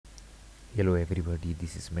Hello everybody,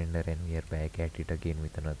 this is Mender and we are back at it again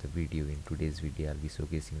with another video. In today's video I'll be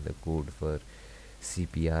showcasing the code for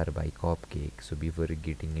Cpr by Cupcakke. So before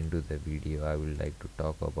getting into the video, I would like to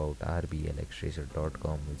talk about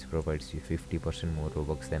rbelextracer.com, which provides you 50% more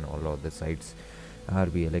Robux than all other sites.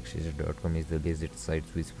 rbelextracer.com is the legit site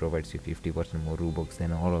which provides you 50% more Robux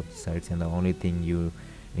than all of the sites, and the only thing you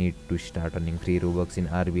need to start earning free Robux in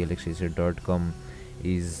rbelextracer.com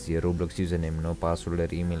is your Roblox username, no password or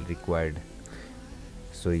email required.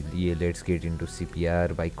 So yeah, let's get into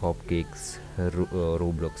Cpr by Cupcakke's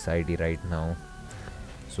Roblox ID right now.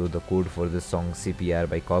 So the code for the song Cpr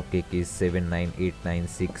by Cupcakke is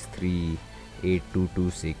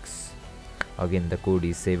 7989638226. Again, the code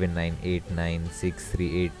is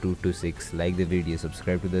 7989638226. Like the video,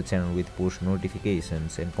 subscribe to the channel with post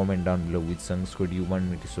notifications, and comment down below which songs could you want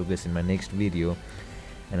me to showcase in my next video,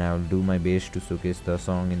 and I will do my best to showcase the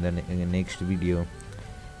song in the next video.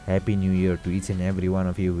 Happy New Year to each and every one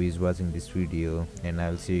of you who is watching this video, and I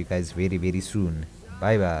will see you guys very soon.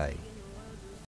 Bye bye.